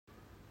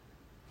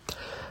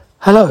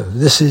Hello,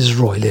 this is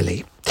Roy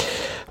Lilly.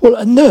 Well,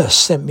 a nurse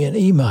sent me an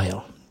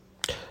email,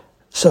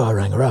 so I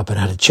rang her up and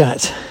had a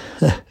chat.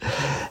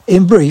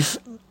 In brief,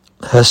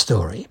 her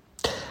story.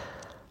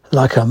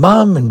 Like her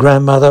mum and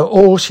grandmother,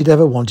 all she'd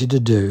ever wanted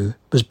to do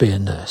was be a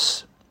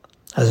nurse.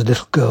 As a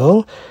little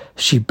girl,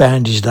 she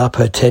bandaged up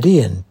her teddy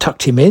and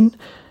tucked him in,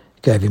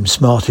 gave him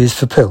Smarties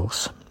for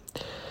pills.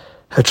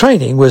 Her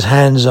training was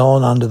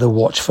hands-on under the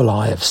watchful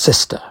eye of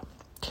Sister.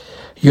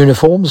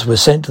 Uniforms were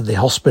sent to the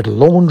hospital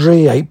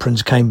laundry,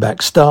 aprons came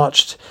back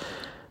starched,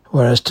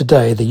 whereas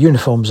today the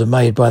uniforms are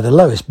made by the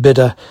lowest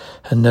bidder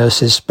and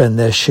nurses spend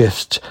their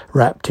shifts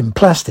wrapped in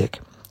plastic.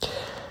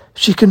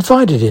 She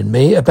confided in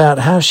me about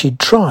how she'd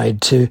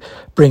tried to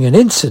bring an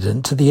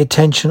incident to the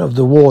attention of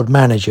the ward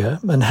manager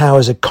and how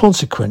as a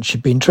consequence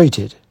she'd been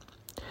treated.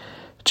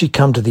 She'd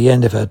come to the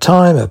end of her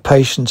time, her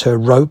patience, her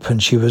rope,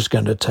 and she was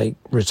going to take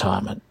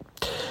retirement.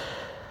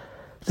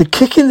 The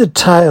kick in the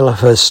tail of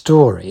her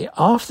story,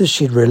 after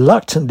she'd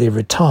reluctantly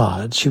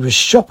retired, she was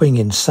shopping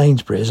in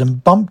Sainsbury's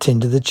and bumped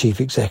into the chief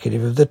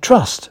executive of the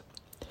trust.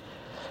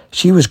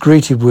 She was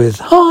greeted with,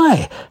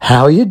 "Hi,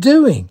 how are you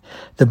doing?"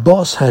 The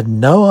boss had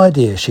no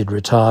idea she'd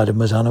retired and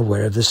was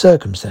unaware of the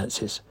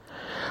circumstances.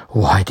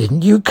 "Why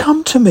didn't you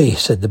come to me?"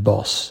 said the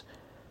boss,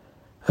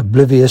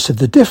 oblivious of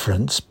the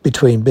difference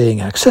between being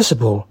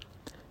accessible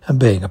and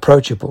being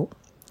approachable.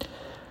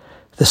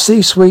 The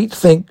C-suite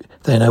think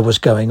they know what's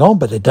going on,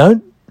 but they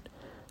don't.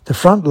 The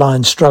front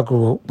line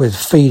struggle with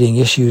feeding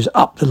issues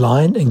up the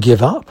line and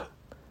give up.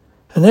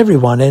 And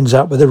everyone ends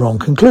up with the wrong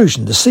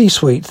conclusion. The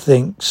C-suite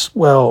thinks,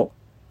 well,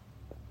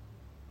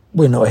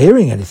 we're not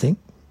hearing anything,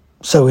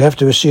 so we have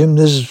to assume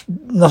there's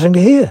nothing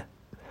to hear.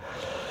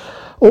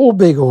 All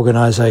big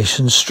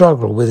organisations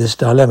struggle with this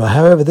dilemma.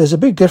 However, there's a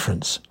big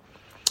difference.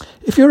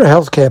 If you're a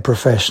healthcare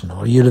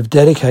professional, you'll have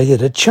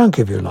dedicated a chunk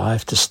of your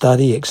life to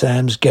study,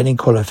 exams, getting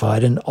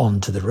qualified and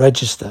on to the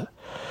register.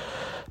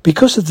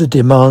 Because of the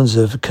demands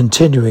of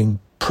continuing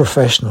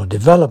professional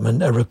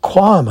development, a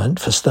requirement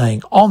for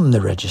staying on the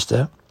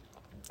register,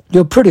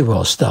 you're pretty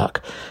well stuck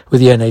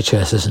with the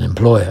NHS as an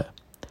employer.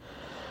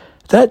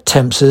 That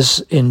tempts us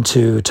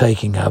into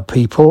taking our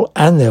people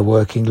and their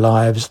working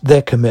lives,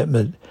 their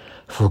commitment,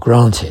 for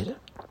granted.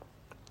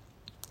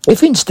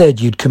 If instead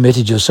you'd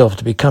committed yourself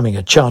to becoming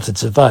a chartered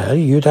surveyor,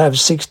 you'd have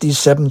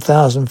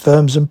 67,000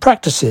 firms and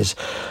practices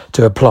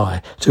to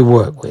apply to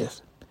work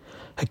with.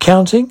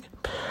 Accounting?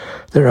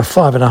 There are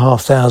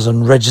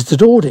 5,500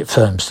 registered audit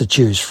firms to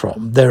choose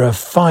from. There are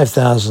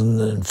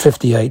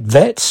 5,058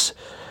 vets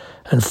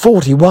and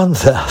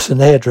 41,000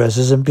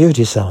 hairdressers and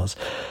beauty salons.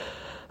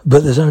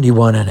 But there's only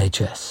one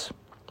NHS.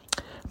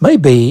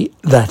 Maybe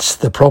that's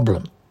the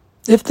problem.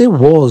 If there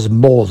was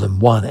more than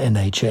one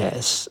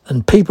NHS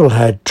and people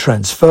had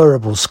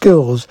transferable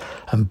skills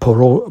and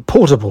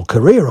portable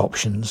career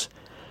options,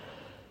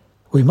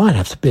 we might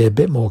have to be a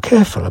bit more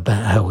careful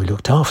about how we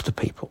looked after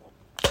people.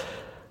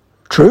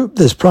 True,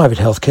 there's private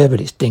healthcare, but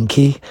it's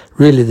dinky,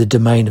 really the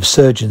domain of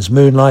surgeons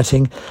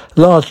moonlighting.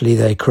 Largely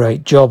they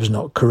create jobs,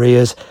 not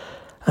careers,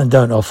 and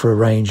don't offer a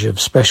range of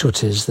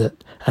specialties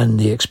and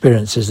the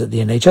experiences that the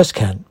NHS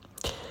can.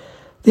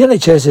 The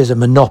NHS is a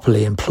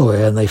monopoly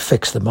employer and they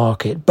fix the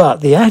market,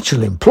 but the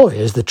actual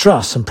employers, the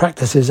trusts and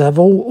practices, have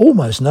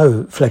almost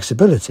no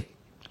flexibility.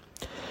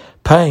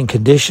 Paying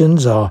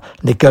conditions are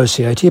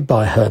negotiated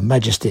by Her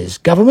Majesty's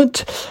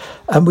government,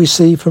 and we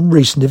see from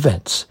recent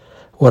events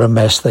what a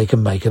mess they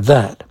can make of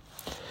that.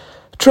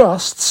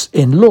 Trusts,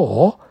 in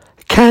law,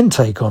 can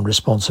take on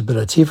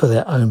responsibility for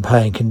their own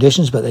paying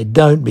conditions, but they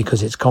don't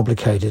because it's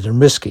complicated and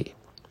risky.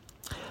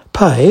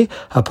 Pay,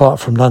 apart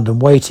from London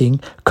waiting,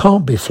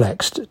 can't be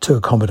flexed to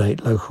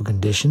accommodate local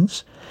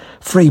conditions.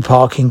 Free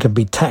parking can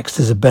be taxed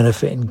as a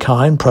benefit in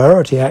kind.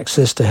 Priority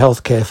access to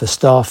healthcare for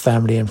staff,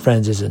 family and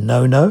friends is a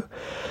no-no.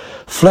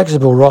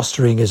 Flexible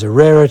rostering is a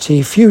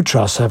rarity. Few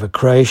trusts have a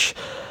creche.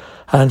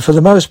 And for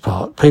the most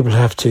part, people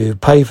have to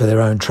pay for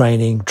their own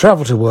training.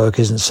 Travel to work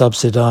isn't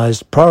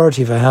subsidised.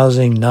 Priority for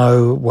housing,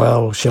 no.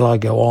 Well, shall I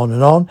go on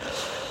and on?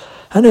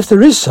 And if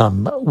there is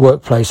some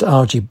workplace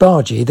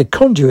argy-bargy, the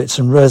conduits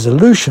and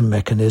resolution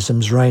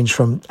mechanisms range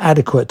from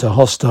adequate to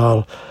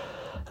hostile,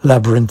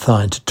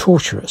 labyrinthine to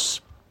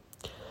torturous.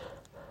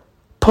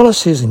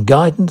 Policies and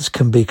guidance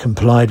can be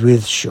complied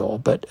with, sure,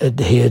 but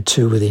adhered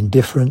to with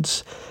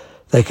indifference.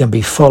 They can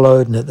be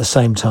followed and at the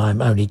same time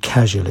only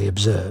casually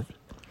observed.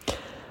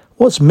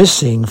 What's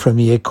missing from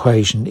the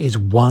equation is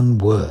one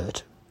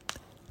word: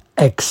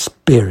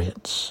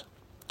 experience.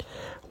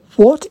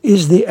 What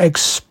is the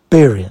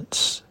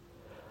experience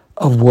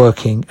of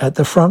working at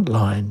the front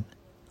line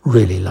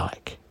really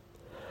like?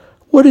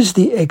 What is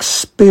the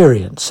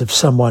experience of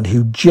someone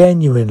who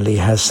genuinely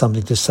has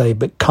something to say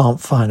but can't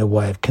find a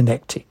way of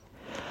connecting?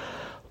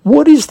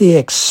 What is the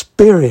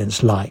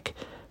experience like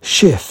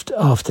shift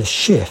after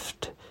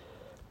shift?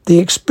 The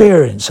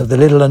experience of the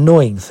little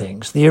annoying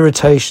things, the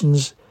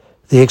irritations,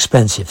 the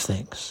expensive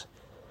things.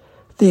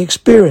 The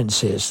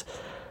experiences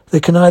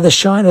that can either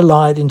shine a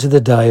light into the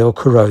day or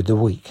corrode the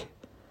week,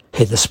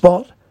 hit the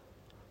spot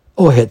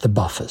or hit the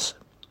buffers.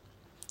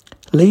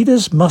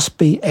 Leaders must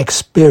be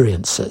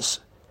experiencers,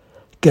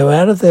 go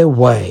out of their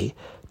way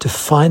to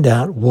find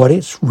out what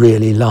it's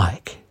really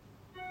like.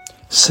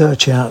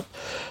 Search out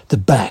the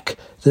back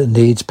that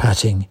needs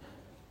patting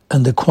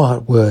and the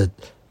quiet word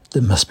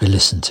that must be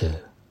listened to.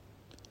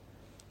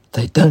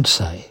 They don't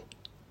say,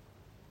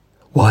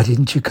 "Why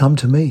didn't you come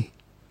to me?"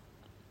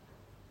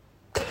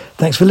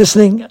 Thanks for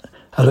listening.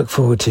 I look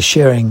forward to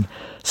sharing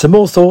some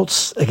more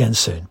thoughts again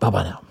soon.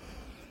 Bye-bye now.